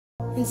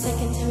In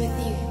 2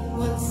 Timothy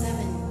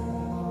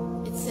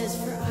 1:7, it says,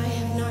 "For I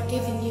have not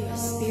given you a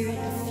spirit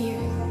of fear,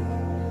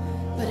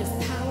 but of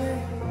power,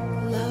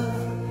 love,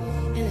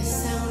 and a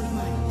sound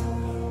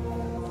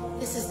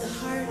mind." This is the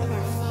heart of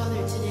our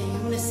Father today.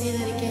 I'm going to say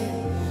that again.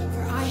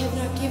 "For I have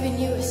not given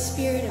you a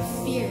spirit of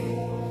fear,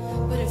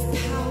 but of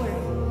power,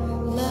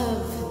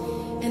 love,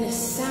 and a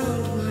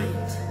sound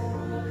mind."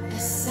 A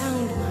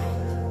sound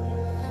mind.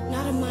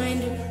 Not a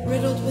mind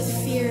riddled with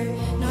fear,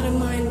 not a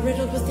mind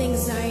riddled with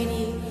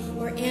anxiety,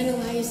 or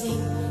analyzing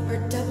or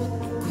double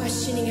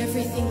questioning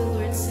everything the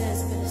Lord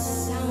says, but a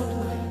sound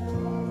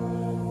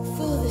mind,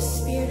 full of the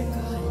Spirit of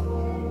God.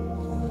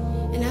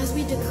 And as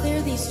we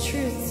declare these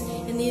truths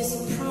and these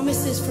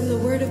promises from the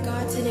Word of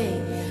God today,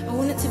 I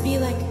want it to be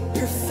like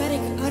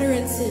prophetic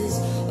utterances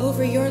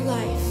over your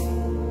life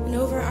and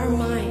over our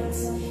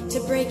minds, to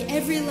break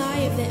every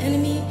lie of the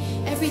enemy,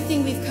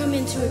 everything we've come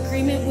into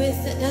agreement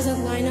with that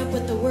doesn't line up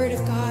with the Word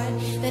of God,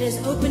 that has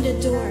opened a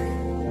door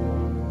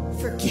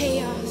for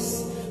chaos,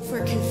 for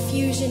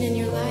confusion in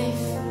your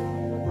life.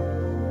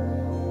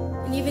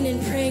 And even in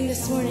praying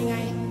this morning,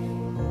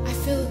 I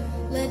feel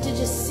led to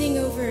just sing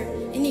over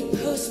any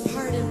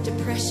postpartum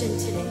depression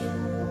today.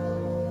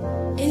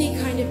 Any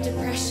kind of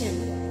depression.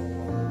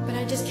 But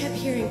I just kept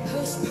hearing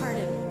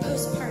postpartum,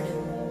 postpartum.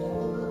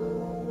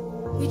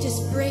 We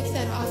just break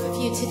that off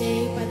of you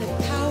today by the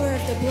power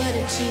of the blood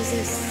of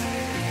Jesus.